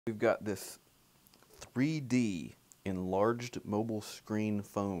We've got this 3D enlarged mobile screen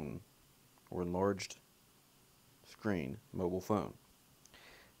phone, or enlarged screen mobile phone.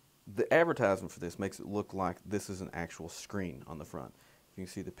 The advertisement for this makes it look like this is an actual screen on the front. You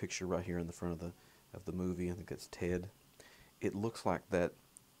can see the picture right here in the front of the movie. I think it's Ted. It looks like that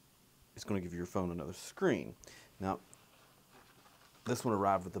it's going to give your phone another screen. Now, this one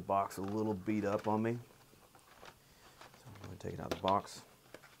arrived with the box a little beat up on me. So I'm going to take it out of the box.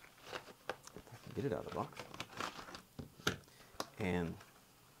 If I can get it out of the box. And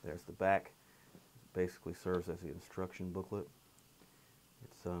there's the back. It basically serves as the instruction booklet.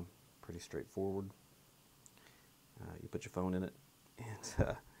 It's pretty straightforward. You put your phone in it,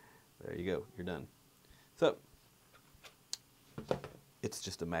 and there you go, you're done. So, it's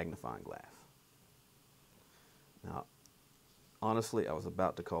just a magnifying glass. Now, honestly, I was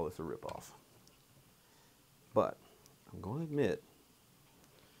about to call this a ripoff, but I'm going to admit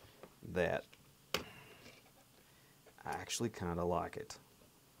that I actually kind of like it.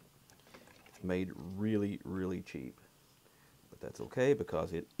 It's made really, really cheap, but that's okay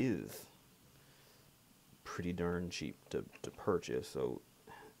because it is pretty darn cheap to purchase, so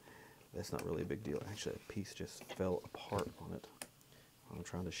that's not really a big deal. Actually, a piece just fell apart on it. I'm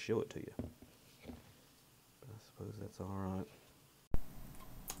trying to show it to you, but I suppose that's alright.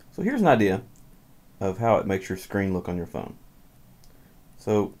 So here's an idea of how it makes your screen look on your phone.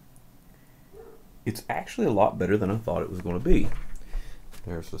 So it's actually a lot better than I thought it was going to be.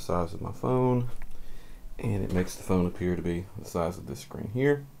 There's the size of my phone, and it makes the phone appear to be the size of this screen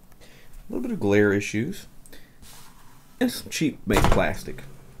here. A little bit of glare issues, and some cheap made plastic.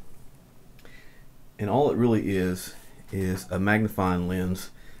 And all it really is a magnifying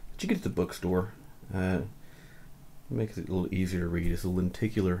lens that you get at the bookstore. It makes it a little easier to read. It's a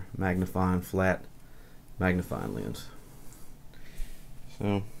lenticular magnifying, flat magnifying lens.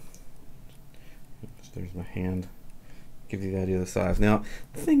 So there's my hand. Gives you the idea of the size. Now,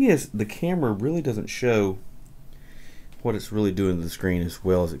 the thing is, the camera really doesn't show what it's really doing to the screen as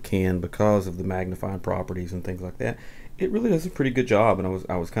well as it can because of the magnifying properties and things like that. It really does a pretty good job, and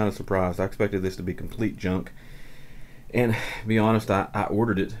I was kind of surprised. I expected this to be complete junk, and to be honest, I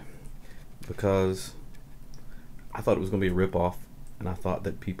ordered it because I thought it was going to be a ripoff, and I thought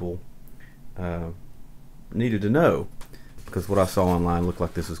that people needed to know, because what I saw online looked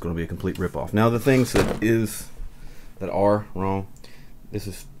like this was going to be a complete ripoff. Now, the things that are wrong,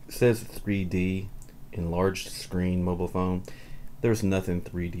 says 3D enlarged screen mobile phone. There's nothing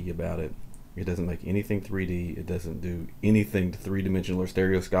 3D about it. It doesn't make anything 3D. It doesn't do anything three-dimensional or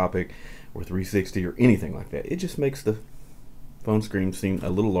stereoscopic or 360 or anything like that. It just makes the phone screen seem a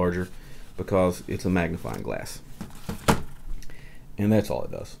little larger because it's a magnifying glass, and that's all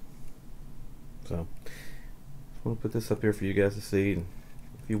it does. So I'm gonna put this up here for you guys to see. And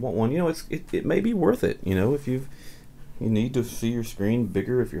if you want one, you know, it may be worth it. You know, if you need to see your screen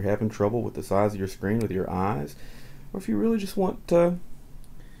bigger, if you're having trouble with the size of your screen with your eyes, or if you really just want to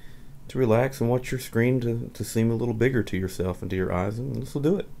relax and watch your screen to seem a little bigger to yourself and to your eyes, and this will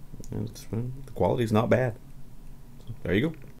do it. And the quality's not bad. So there you go.